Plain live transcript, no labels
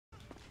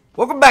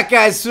Welcome back,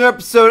 guys, to an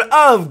episode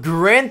of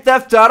Grand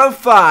Theft Auto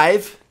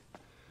 5.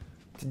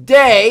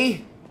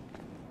 Today,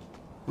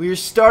 we are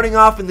starting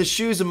off in the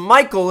shoes of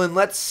Michael, and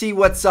let's see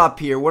what's up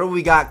here. What do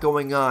we got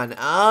going on?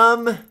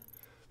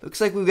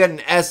 Looks like we've got an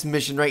S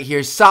mission right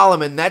here.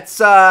 Solomon, that's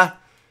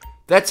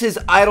his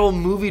idol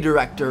movie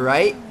director,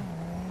 right?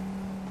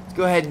 Let's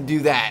go ahead and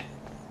do that.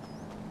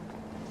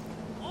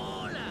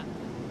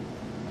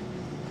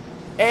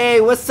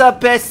 Hey, what's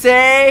up,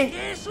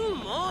 S.A.?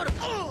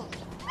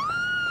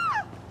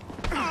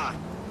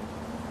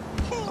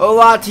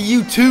 Hola to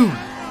you too.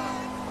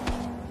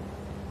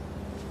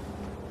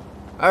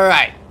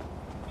 Alright.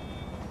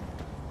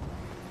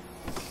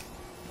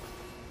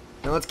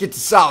 Now let's get to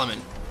Solomon.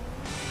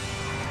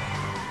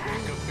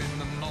 Wake up in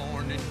the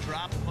morning,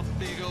 drop a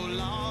big old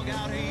log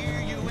out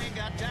here. You ain't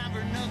got time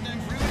for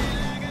nothing fruity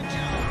like a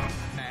job.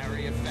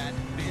 Marry a fat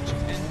bitch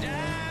and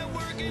die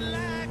working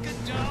like a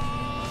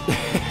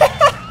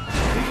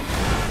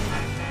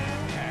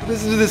dog.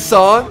 Listen to this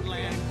song.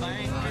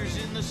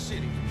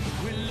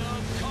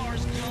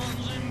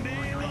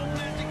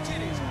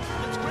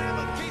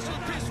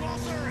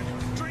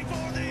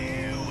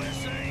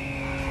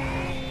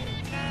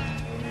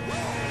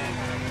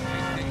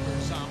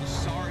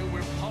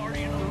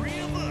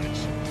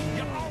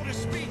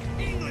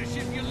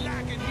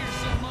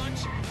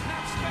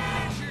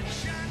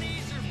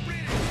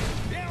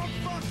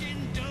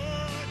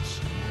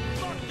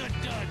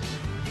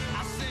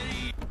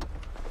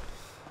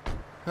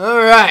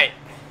 Alright.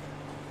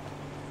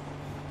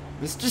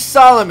 Mr.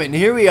 Solomon,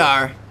 here we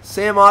are.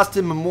 Sam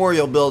Austin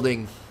Memorial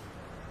Building.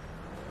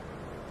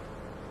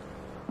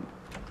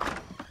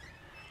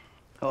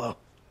 Hello.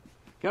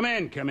 Come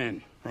in, come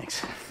in.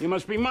 Thanks. You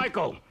must be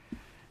Michael.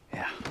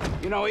 Yeah.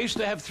 You know, I used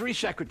to have 3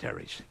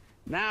 secretaries.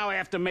 Now I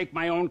have to make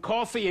my own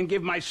coffee and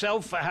give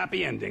myself a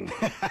happy ending.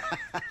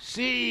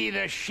 See,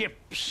 the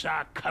ships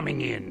are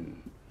coming in,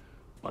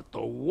 but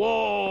the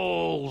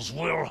walls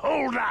will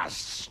hold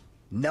us.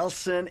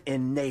 Nelson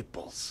in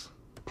Naples.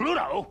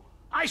 Pluto?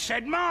 I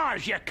said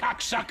Mars, you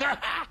cocksucker!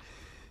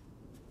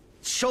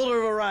 Shoulder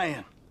of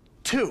Orion.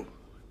 2.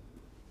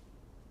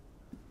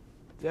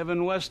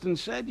 Devin Weston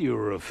said you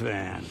were a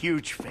fan.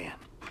 Huge fan.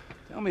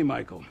 Tell me,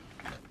 Michael,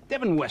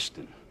 Devin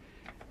Weston,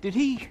 does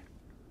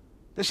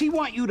he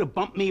want you to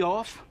bump me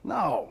off?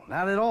 No,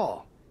 not at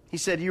all. He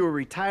said you were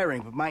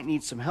retiring but might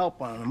need some help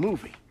on a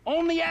movie.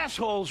 Only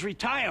assholes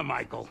retire,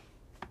 Michael.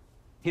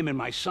 Him and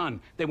my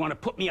son, they want to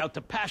put me out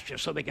to pasture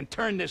so they can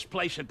turn this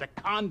place into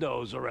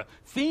condos or a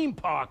theme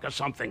park or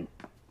something.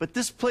 But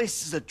this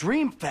place is a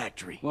dream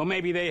factory. Well,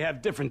 maybe they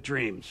have different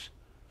dreams.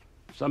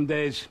 Some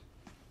days,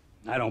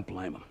 I don't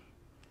blame them.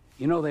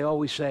 You know, they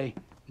always say,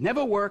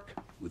 never work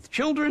with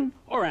children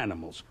or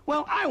animals.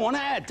 Well, I want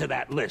to add to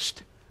that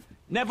list.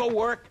 Never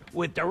work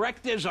with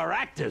directors or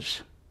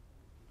actors.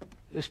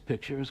 This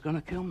picture is going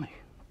to kill me.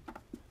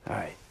 All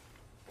right.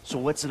 So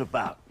what's it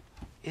about?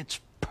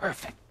 It's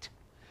perfect.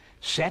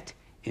 Set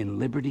in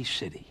Liberty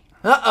City.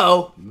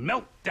 Uh-oh.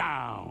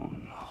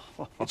 Meltdown.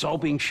 It's all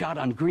being shot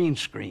on green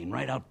screen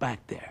right out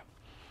back there.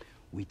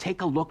 We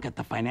take a look at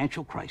the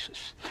financial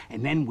crisis,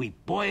 and then we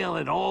boil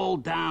it all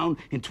down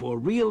into a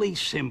really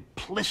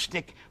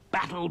simplistic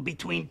battle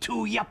between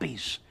 2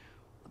 yuppies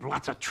with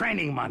lots of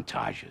training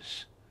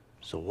montages.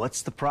 So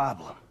what's the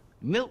problem?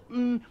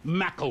 Milton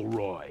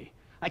McElroy.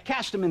 I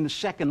cast him in the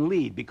second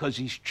lead because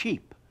he's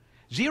cheap.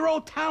 0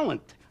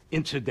 talent,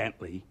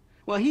 incidentally.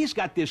 Well, he's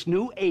got this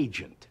new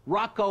agent,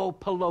 Rocco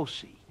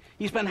Pelosi.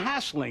 He's been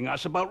hassling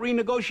us about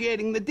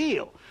renegotiating the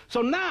deal.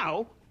 So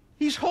now,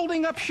 he's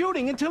holding up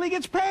shooting until he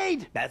gets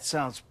paid. That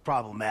sounds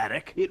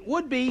problematic. It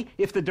would be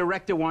if the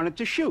director wanted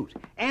to shoot.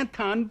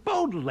 Anton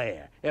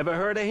Baudelaire. Ever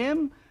heard of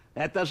him?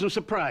 That doesn't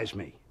surprise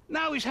me.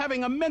 Now he's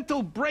having a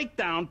mental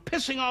breakdown,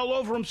 pissing all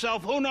over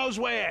himself who knows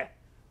where.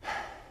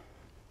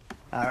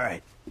 All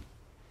right.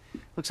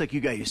 Looks like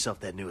you got yourself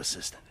that new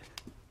assistant.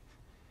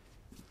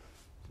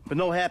 But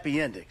no happy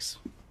endings.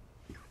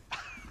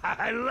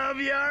 I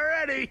love you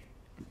already.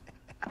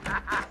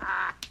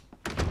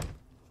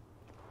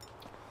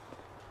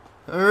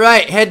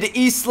 Alright, head to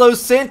East Los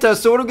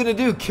Santos. So what are we going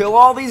to do? Kill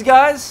all these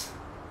guys?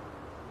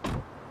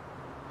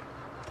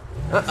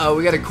 Uh-oh,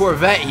 we got a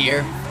Corvette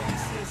here.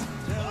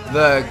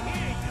 The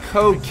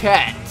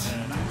Coquette.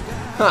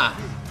 Huh.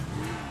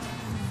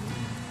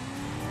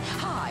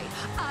 Hi,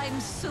 I'm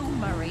Sue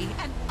Murray,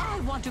 and I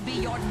want to be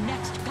your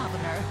next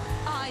governor.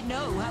 I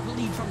know how to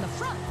lead from the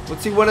front.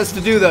 What's he want us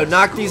to do, though?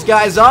 Knock these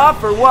guys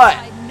off, or what?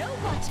 I know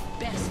what's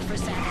best for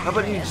San How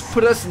about you Andreas. just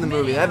put us in the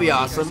movie? That'd be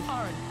awesome.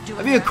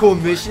 That'd be a cool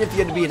mission if you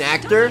had to be an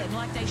actor.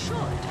 Like they should.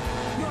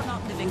 You're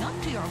not living up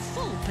to your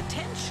full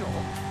potential.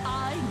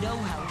 I know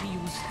how to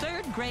use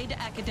third-grade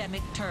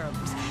academic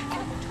terms.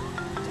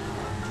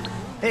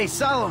 Hey,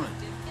 Solomon.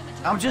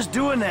 I'm just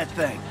doing that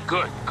thing.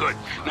 Good, good.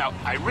 Now,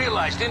 I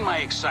realized in my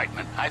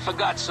excitement, I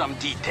forgot some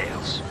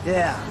details.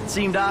 Yeah, it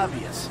seemed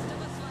obvious.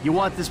 You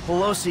want this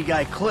Pelosi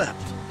guy clipped.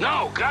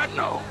 No, God,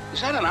 no.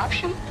 Is that an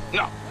option?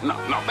 No, no,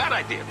 no. Bad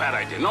idea, bad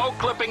idea. No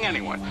clipping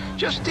anyone.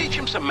 Just teach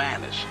him some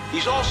manners.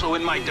 He's also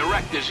in my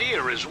director's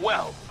ear as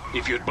well.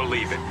 if you'd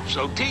believe it.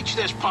 So teach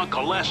this punk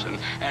a lesson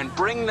and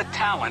bring the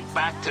talent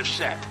back to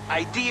set.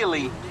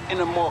 Ideally, in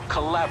a more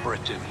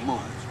collaborative mood.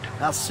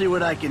 I'll see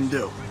what I can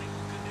do.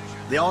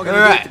 They all gonna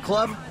All be right. at the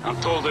club? I'm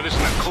told it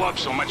isn't a club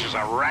so much as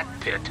a rat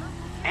pit.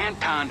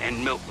 Anton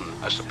and Milton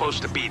are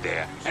supposed to be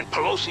there, and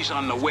Pelosi's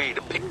on the way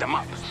to pick them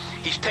up.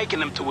 He's taking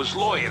them to his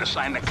lawyer to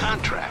sign the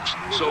contracts.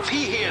 So if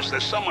he hears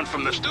there's someone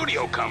from the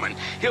studio coming,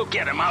 he'll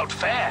get him out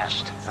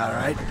fast. All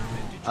right.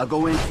 I'll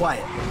go in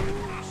quiet.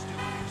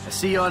 I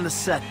see you on the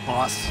set,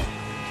 boss.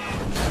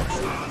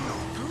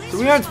 So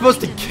we aren't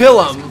supposed to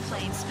kill him.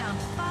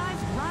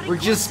 We're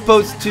just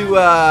supposed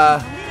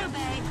to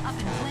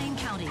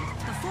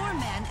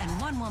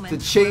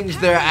change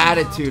their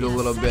attitude a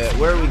little bit.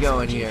 Where are we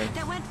going here?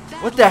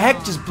 What the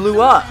heck just blew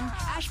up?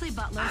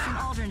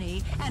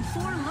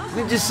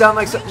 Didn't it just sound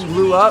like something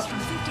blew up?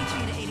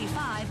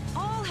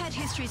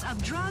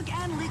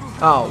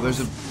 Oh,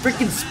 there's a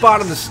freaking spot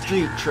on the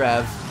street,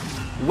 Trev.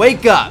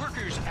 Wake up!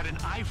 Workers at an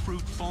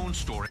iFruit phone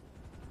store.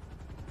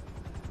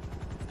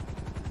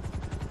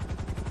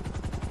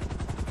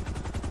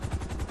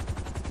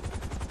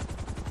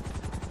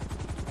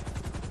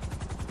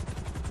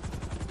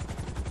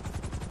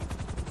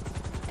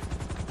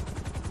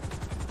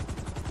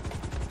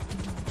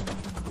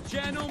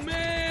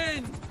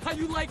 Gentlemen, how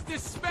you like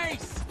this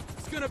space?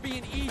 It's gonna be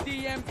an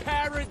EDM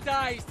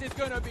paradise. There's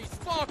gonna be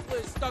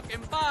sparklers stuck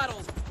in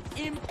bottles,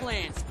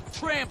 implants,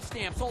 tramp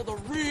stamps, all the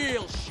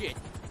real shit.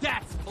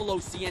 That's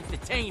Pelosi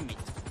Entertainment.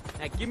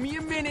 Now give me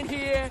a minute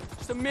here,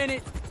 just a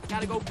minute.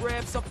 Gotta go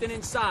grab something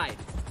inside.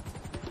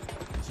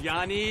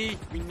 Johnny,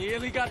 we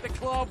nearly got the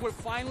club. We're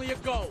finally a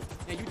go.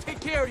 Now you take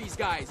care of these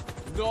guys.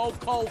 No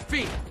cold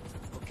feet.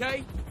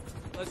 Okay?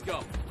 Let's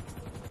go.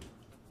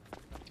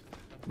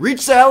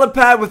 Reach the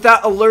helipad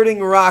without alerting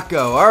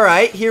Rocco.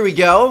 Alright, here we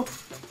go.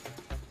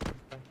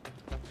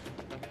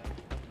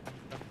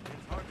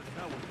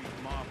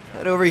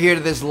 Head over here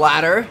to this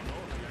ladder.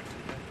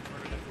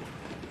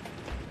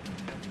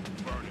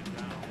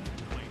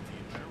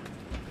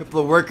 Couple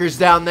of workers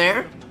down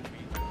there.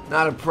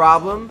 Not a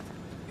problem.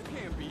 You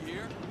can't be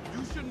here.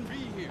 You shouldn't be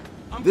here.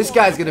 This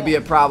guy's gonna be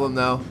a problem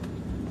though.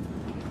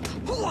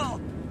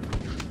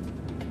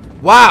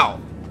 Wow.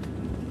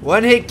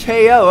 One hit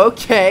KO.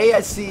 Okay, I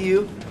see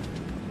you.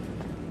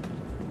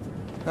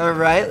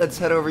 Alright, let's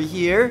head over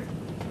here.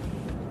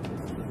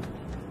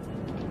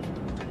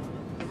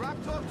 Did Rock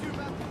talk to you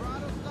about the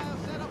grotto style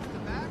setup in the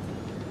back?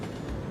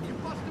 You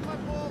busting my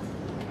balls?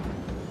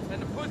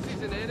 And the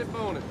pussies in there, they're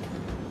boning.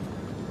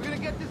 We're gonna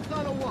get this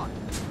done or what?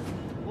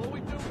 What we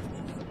do?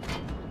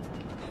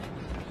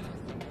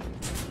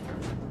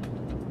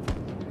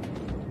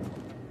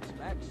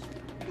 Specs?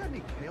 You got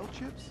any kale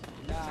chips?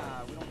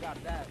 Nah, we don't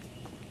got that.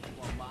 You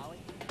want Molly?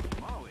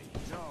 Molly?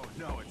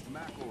 No, it's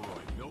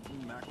McElroy.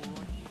 Milton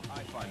McElroy?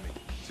 I find me.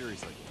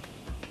 Seriously.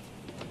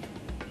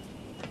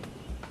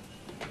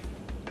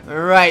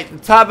 Alright, the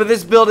top of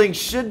this building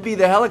should be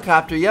the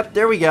helicopter. Yep,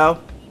 there we go.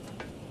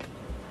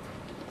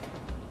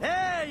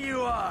 There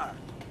you are!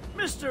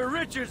 Mr.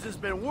 Richards has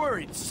been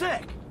worried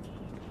sick.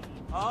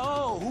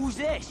 Oh, who's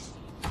this?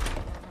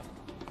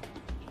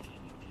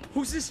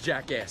 Who's this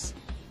jackass?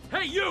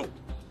 Hey, you!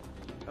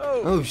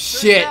 Oh, turns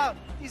shit. out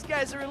these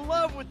guys are in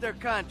love with their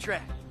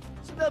contract.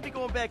 So they'll be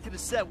going back to the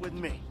set with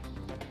me.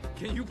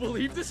 Can you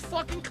believe this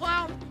fucking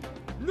clown?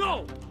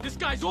 No! This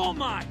guy's all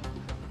mine!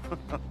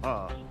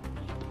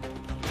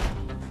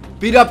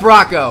 Beat up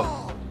Rocco.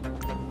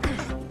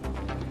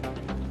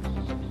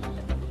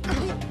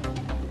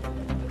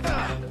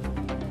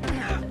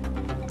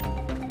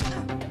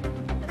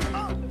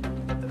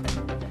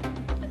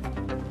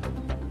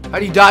 How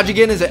do you dodge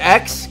again? Is it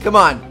X? Come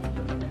on.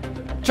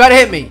 Try to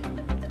hit me.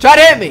 Try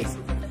to hit me.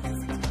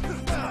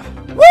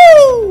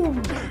 Woo!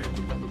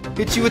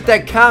 Hit you with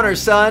that counter,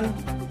 son.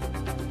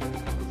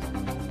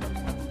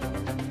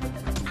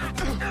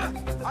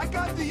 I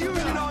got the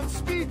union on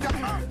speed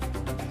dial.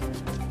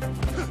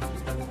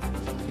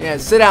 Yeah,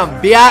 sit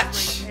down,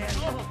 biatch.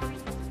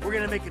 We're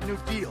gonna make a new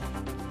deal.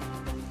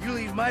 You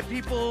leave my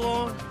people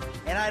alone,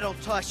 and I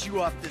don't toss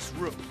you off this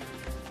roof.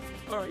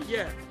 Alright,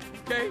 yeah.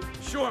 Okay?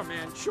 Sure,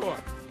 man, sure.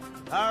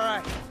 All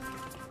right.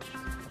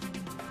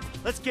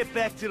 Let's get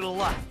back to the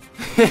lot.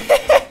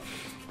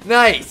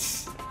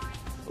 Nice.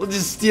 We'll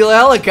just steal a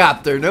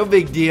helicopter. No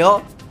big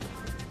deal.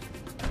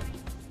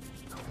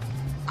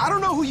 I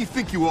don't know who you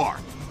think you are.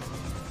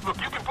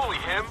 Look, you can bully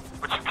him,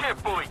 but you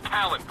can't bully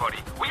talent, buddy.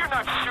 We are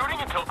not shooting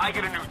until I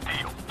get a new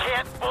deal.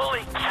 Can't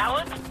bully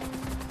talent?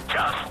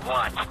 Just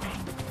watch me.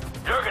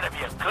 You're gonna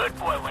be a good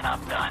boy when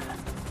I'm done.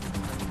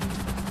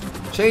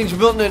 Change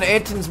Milton and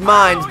Anton's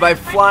minds by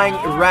flying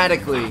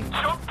erratically.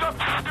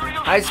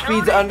 High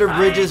speeds under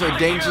bridges or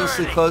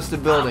dangerously close to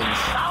buildings.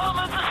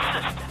 Solomon's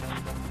assistant.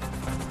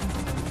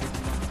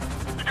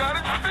 You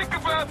gotta think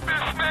about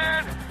this,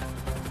 man.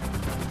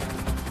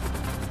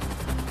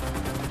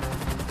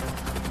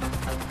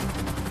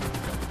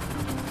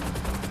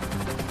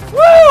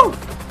 Woo!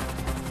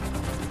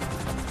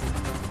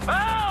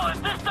 Oh,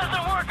 if this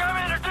doesn't work, I'm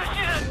gonna introduce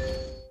you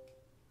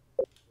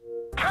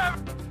to...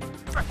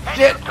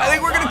 Shit, I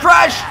think we're gonna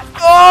crash.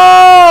 Oh!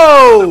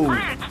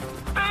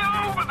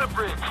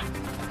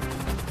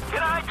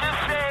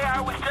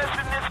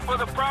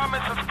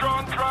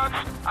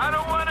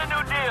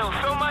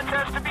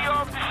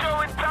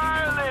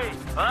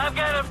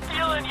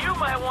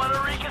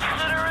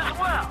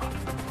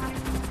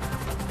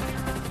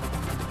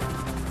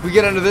 We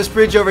get under this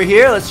bridge over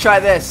here. Let's try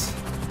this.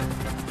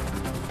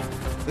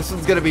 This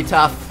one's gonna be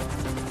tough.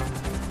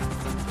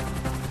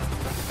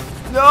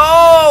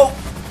 No!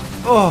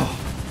 Oh.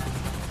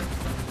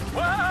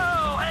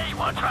 Whoa! Hey, you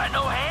wanna try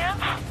no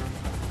hands?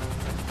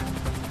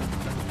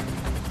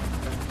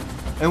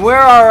 And where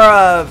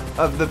are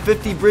of the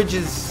 50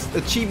 bridges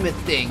achievement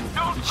thing?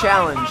 Don't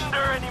Challenge. fly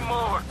thunder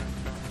anymore.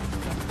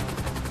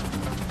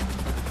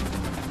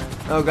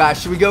 Oh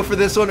gosh, should we go for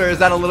this one or is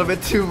that a little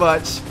bit too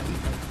much?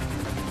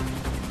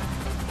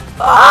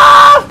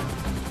 Ah!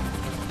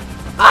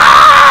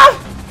 Ah!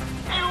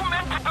 You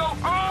meant to go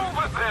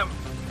over them.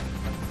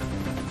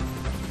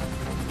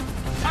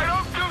 I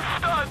don't do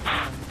stunts.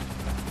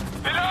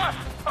 Enough.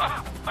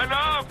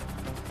 Enough.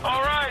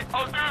 All right,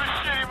 I'll do the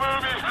shitty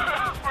movie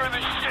for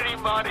the shitty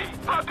money.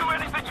 I'll do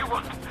anything you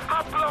want.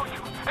 I'll blow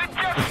you and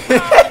just.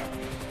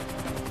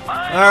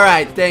 All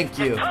right, thank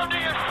you. Come to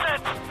your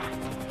senses.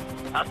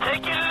 I'll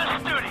take you to the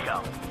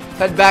studio.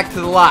 Head back to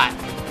the lot.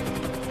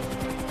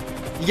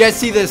 You guys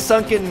see the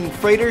sunken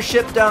freighter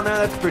ship down there?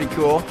 That's pretty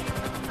cool.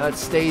 How it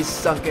stays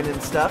sunken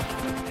and stuff.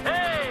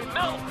 Hey,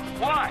 Milton.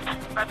 What?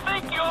 I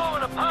think you owe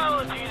an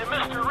apology to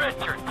Mr.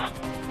 Richards.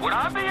 Would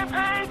I be in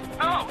pain?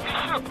 No, you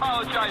should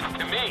apologize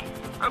to me.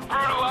 A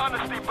brutal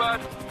honesty, bud.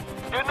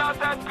 You're not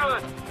that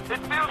good. It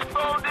feels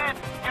phoned in.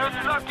 You're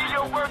lucky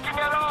you're working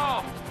at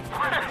all.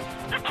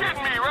 You're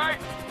kidding me, right?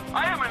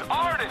 I am an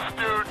artist,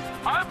 dude.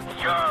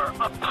 You're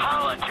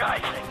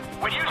apologizing.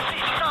 When you see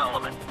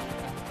Solomon,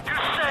 you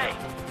say,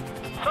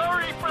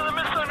 "Sorry for the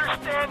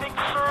misunderstanding,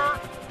 sir,"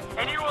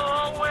 and you will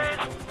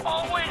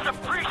always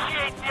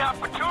appreciate the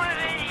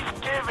opportunity he's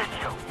given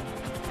you.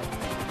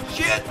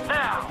 Shit!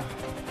 Now,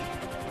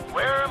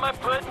 where am I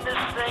putting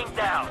this thing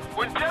down?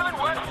 When Devin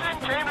Weston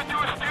came to do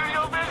a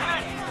studio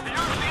visit, he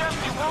used the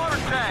empty water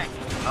tank.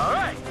 All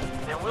right,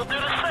 then we'll do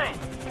the same.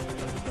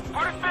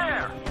 Put it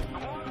there. The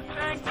water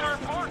tank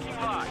turned parking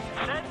lot.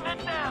 Setting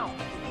it down.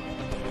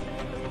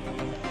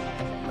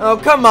 Oh,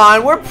 come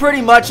on. We're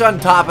pretty much on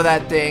top of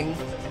that thing.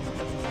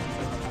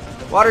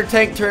 Water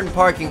tank turned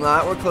parking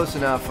lot. We're close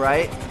enough,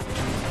 right?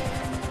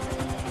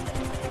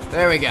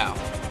 There we go.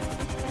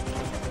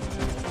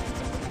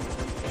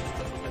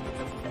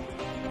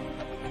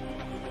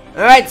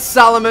 All right,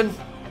 Solomon.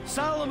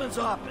 Solomon's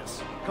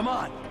office. Come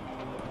on.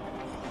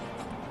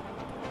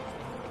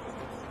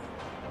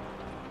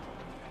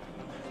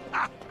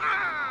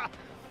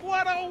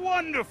 What a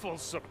wonderful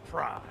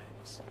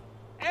surprise.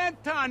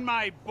 Anton,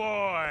 my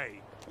boy.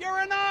 You're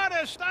an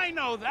artist, I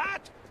know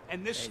that.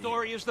 And this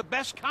story is the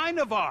best kind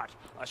of art.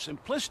 A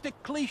simplistic,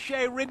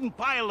 cliche-ridden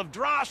pile of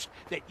dross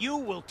that you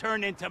will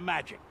turn into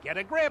magic. Get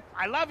a grip.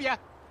 I love you.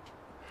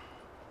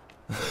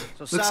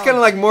 So Looks kind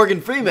of like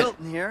Morgan Freeman.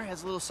 Milton here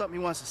has a little something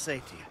he wants to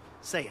say to you.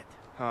 Say it.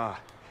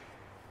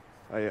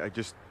 I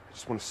just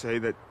want to say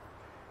that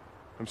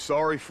I'm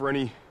sorry for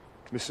any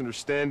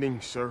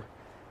misunderstanding, sir.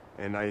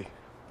 And I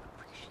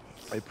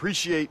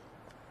appreciate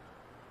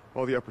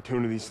all the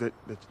opportunities that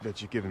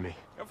you've given me.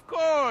 Of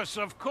course,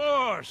 of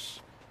course.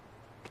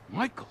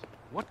 Michael,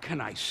 what can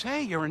I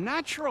say? You're a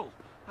natural.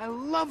 I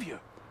love you.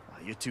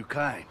 You're too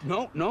kind.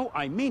 No,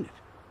 I mean it.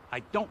 I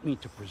don't mean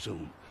to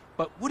presume.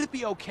 But would it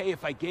be okay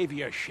if I gave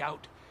you a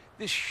shout?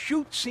 This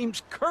shoot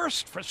seems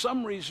cursed for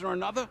some reason or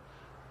another.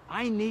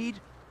 I need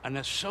an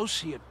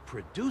associate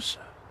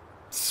producer.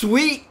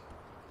 Sweet.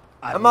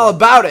 I'm all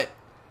about it.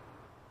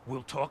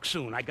 We'll talk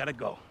soon. I gotta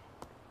go.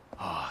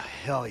 Oh,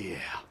 hell yeah.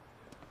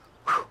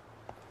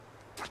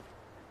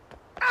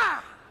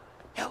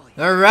 Hell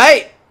yeah. All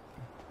right.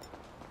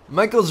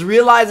 Michael's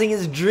realizing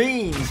his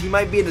dreams. He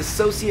might be an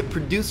associate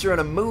producer on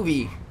a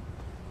movie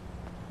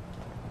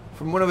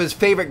from one of his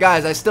favorite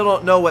guys. I still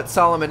don't know what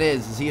Solomon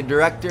is. Is he a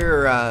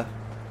director or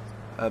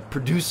a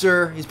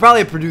producer? He's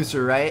probably a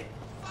producer, right?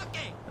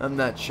 I'm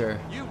not sure.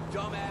 You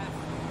dumbass.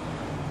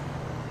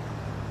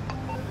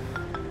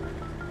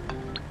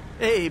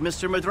 Hey,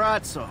 Mr.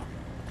 Madrazo.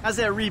 How's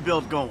that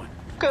rebuild going?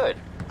 Good.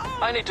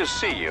 I need to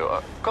see you.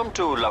 Come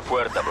to La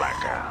Puerta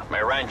Blanca,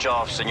 my ranch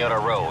off Senora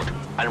Road,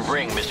 and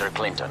bring Mr.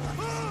 Clinton.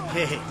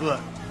 Hey,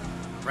 look.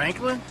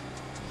 Franklin?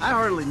 I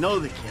hardly know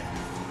the kid.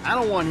 I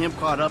don't want him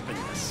caught up in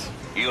this.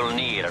 You'll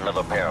need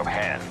another pair of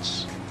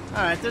hands.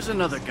 All right, there's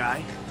another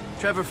guy.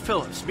 Trevor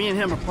Phillips. Me and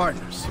him are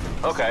partners.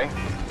 Okay.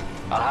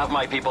 I'll have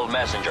my people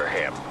messenger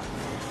him.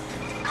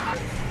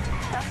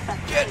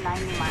 Suspect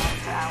 90 miles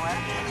per hour.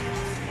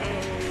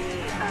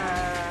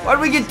 Why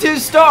did we get 2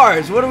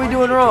 stars? What are we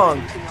doing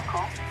wrong?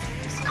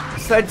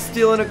 Besides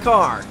stealing a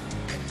car.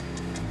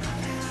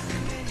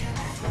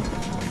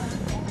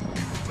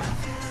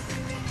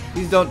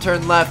 Please don't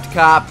turn left,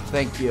 cop.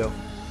 Thank you.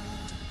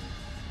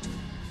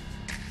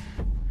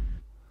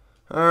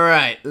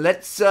 Alright,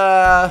 let's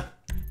go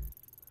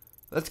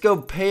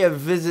pay a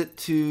visit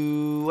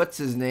to, what's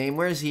his name?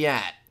 Where's he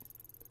at?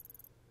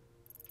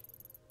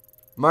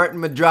 Martin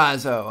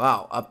Madrazo.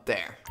 Oh, up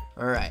there.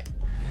 Alright.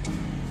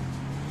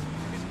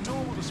 It's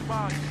normal to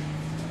spark.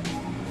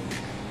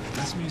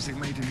 That's music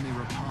made in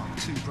Mirror Park.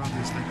 2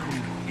 brothers they called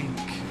Ink.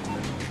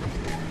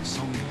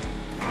 Song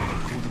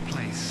called The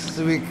Place.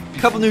 So we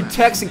couple new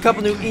texts and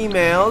couple new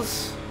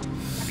emails.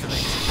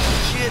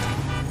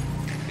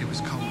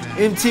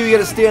 MT, we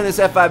gotta stay on this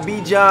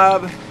FIB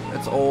job.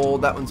 That's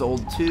old. That one's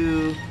old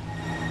too.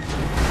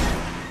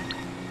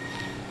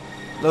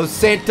 Los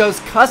Santos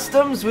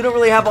Customs. We don't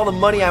really have all the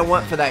money I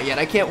want for that yet.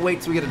 I can't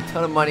wait till we get a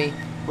ton of money.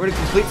 We're gonna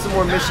complete some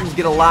more missions,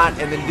 get a lot,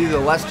 and then do the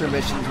Lester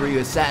missions where you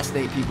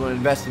assassinate people and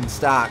invest in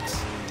stocks.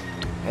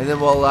 And then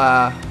we'll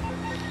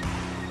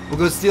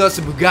go steal us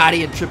a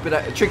Bugatti and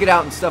trick it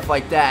out and stuff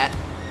like that.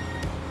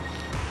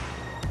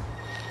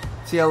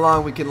 See how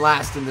long we can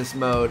last in this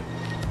mode.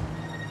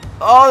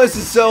 Oh, this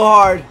is so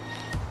hard.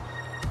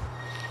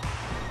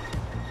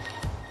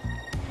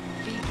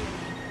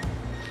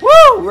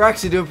 Woo! We're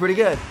actually doing pretty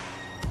good.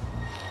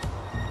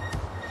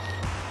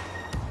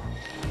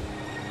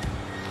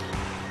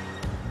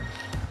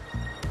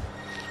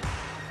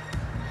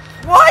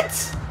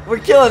 What? We're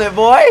killing it,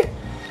 boy.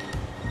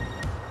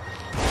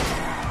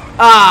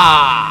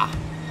 Ah!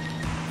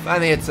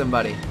 Finally hit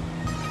somebody.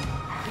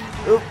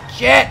 Oh,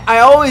 shit! I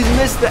always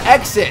miss the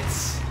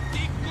exits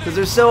because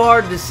they're so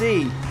hard to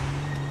see.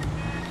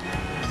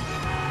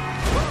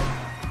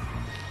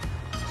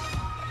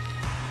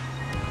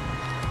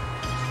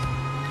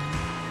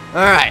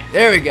 Alright,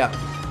 there we go.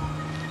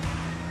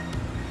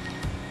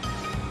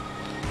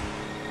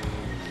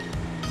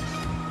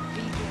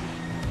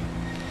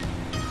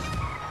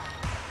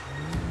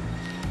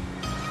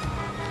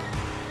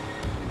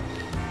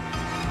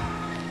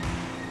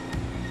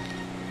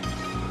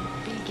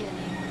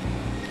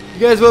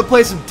 You guys want to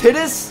play some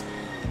tennis?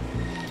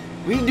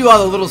 We can do all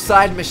the little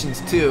side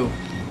missions too.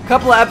 A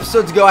couple of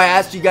episodes ago I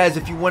asked you guys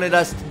if you wanted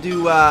us to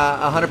do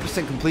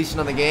 100% completion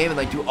on the game and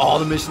like do all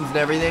the missions and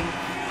everything.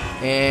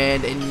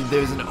 And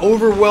there's an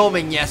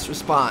overwhelming yes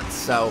response.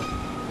 So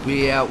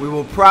we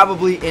will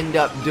probably end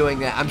up doing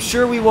that. I'm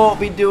sure we won't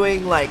be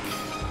doing like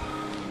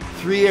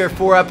 3 or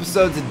 4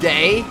 episodes a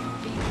day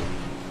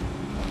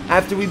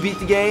after we beat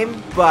the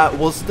game, but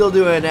we'll still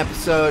do an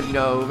episode, you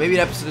know, maybe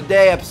an episode a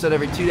day, episode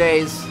every 2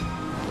 days,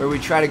 where we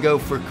try to go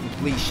for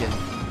completion,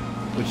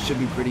 which should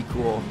be pretty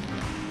cool.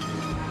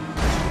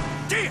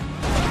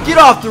 Get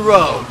off the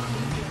road!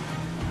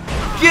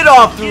 Get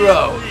off the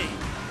road!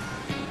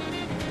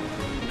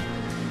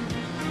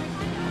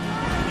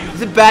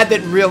 Is it bad that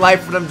in real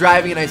life when I'm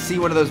driving and I see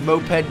one of those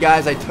moped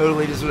guys, I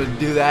totally just want to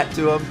do that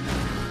to him?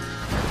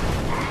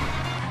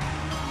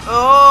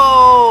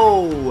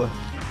 Oh!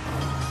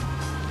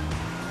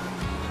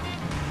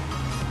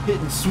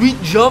 Hitting sweet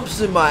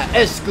jumps in my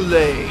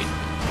Escalade.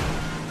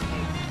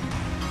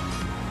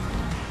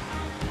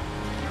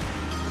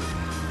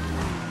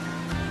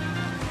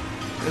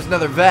 There's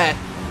another vet.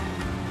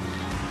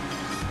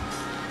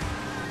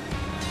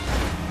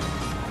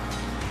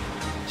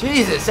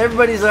 Jesus,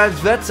 everybody's got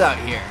vets out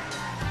here.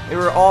 They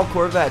were all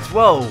Corvettes.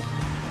 Whoa.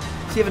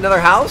 Does he have another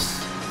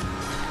house?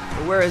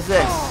 Or where is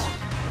this?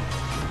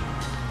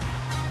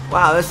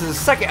 Wow, this is the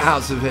second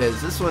house of his.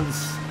 This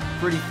one's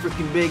pretty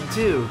freaking big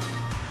too.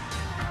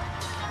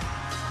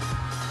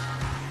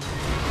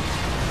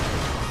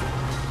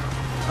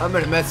 I'm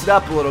gonna mess it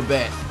up a little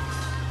bit.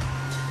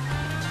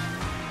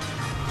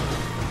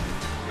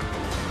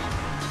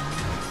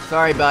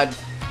 Sorry, bud.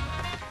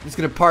 I'm just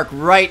gonna park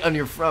right on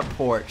your front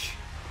porch.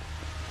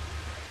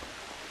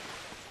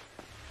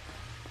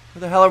 Where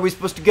the hell are we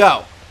supposed to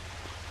go?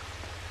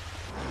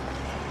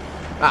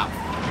 Wow.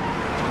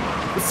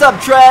 What's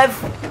up, Trev?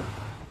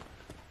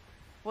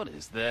 What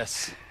is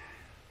this?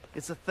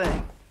 It's a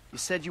thing. You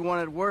said you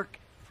wanted work.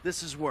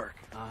 This is work.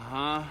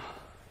 Uh-huh.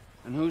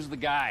 And who's the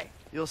guy?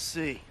 You'll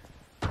see.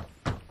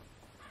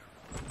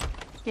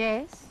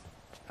 Yes?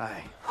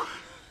 Hi.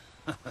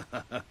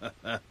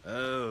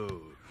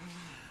 Oh.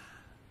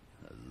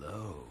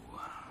 Hello.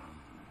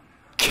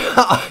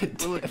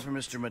 God. We're looking for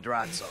Mr.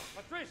 Madrazo.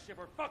 Patricia,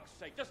 for fuck's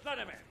sake, just let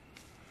him in.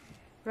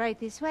 Right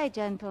this way,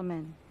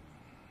 gentlemen.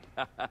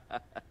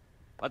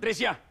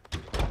 Patricia,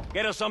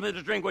 get us something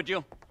to drink, would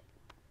you?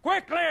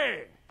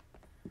 Quickly!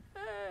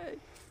 Hey,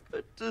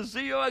 good to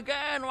see you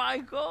again,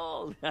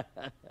 Michael.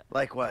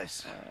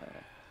 Likewise.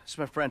 It's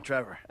my friend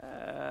Trevor.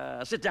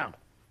 Sit down.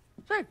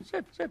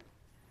 Sit.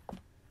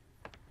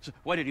 So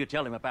what did you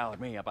tell him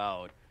about me,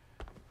 about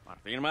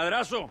Martin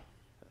Madrazo?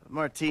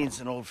 Martine's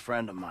an old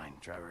friend of mine,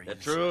 Trevor. The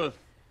truth.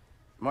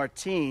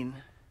 Martine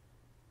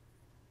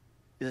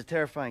is a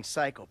terrifying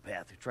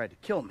psychopath who tried to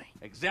kill me.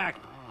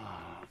 Exactly.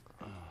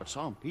 But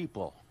some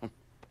people,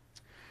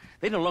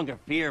 they no longer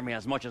fear me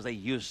as much as they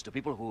used to.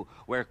 People who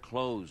wear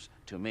clothes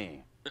to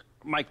me.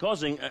 My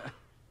cousin,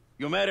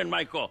 you met him,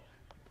 Michael.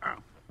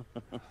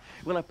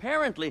 Well,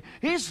 apparently,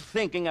 he's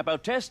thinking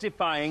about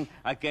testifying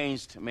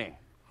against me.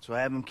 So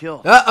I have him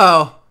killed.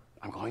 Uh-oh.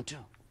 I'm going to.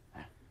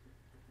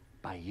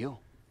 By you.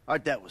 Our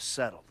debt was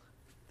settled.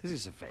 This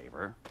is a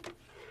favor.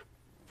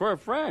 For a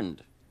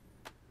friend.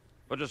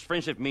 But does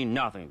friendship mean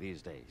nothing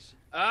these days?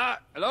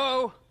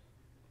 Hello?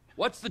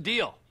 What's the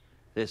deal?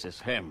 This is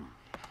him.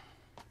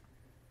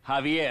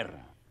 Javier.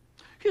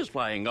 He's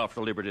flying off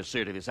to Liberty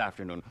City this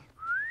afternoon.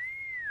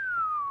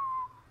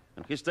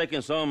 And he's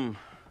taking some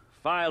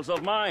files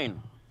of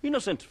mine.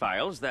 Innocent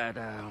files that,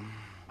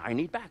 I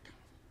need back.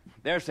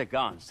 There's a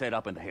gun set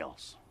up in the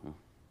hills.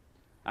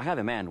 I have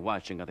a man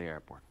watching at the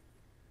airport.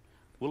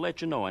 We'll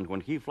let you know, and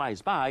when he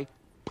flies by,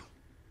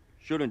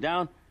 shoot him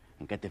down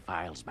and get the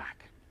files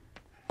back.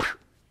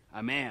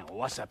 Man,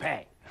 what's up,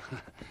 hey?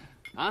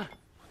 Huh?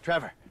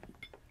 Trevor,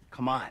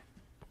 come on.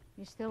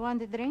 You still want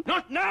the drink?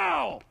 Not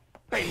now!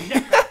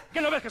 Pendeja!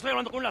 ¿Qué no ves que estoy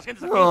hablando con las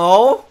gentes aquí?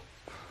 Oh,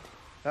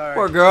 All right.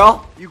 poor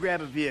girl. You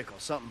grab a vehicle,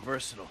 something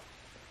versatile.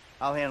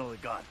 I'll handle the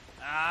gun.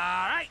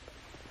 Alright.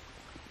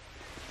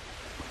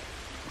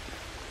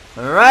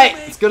 All right,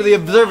 let's go to the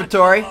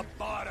observatory.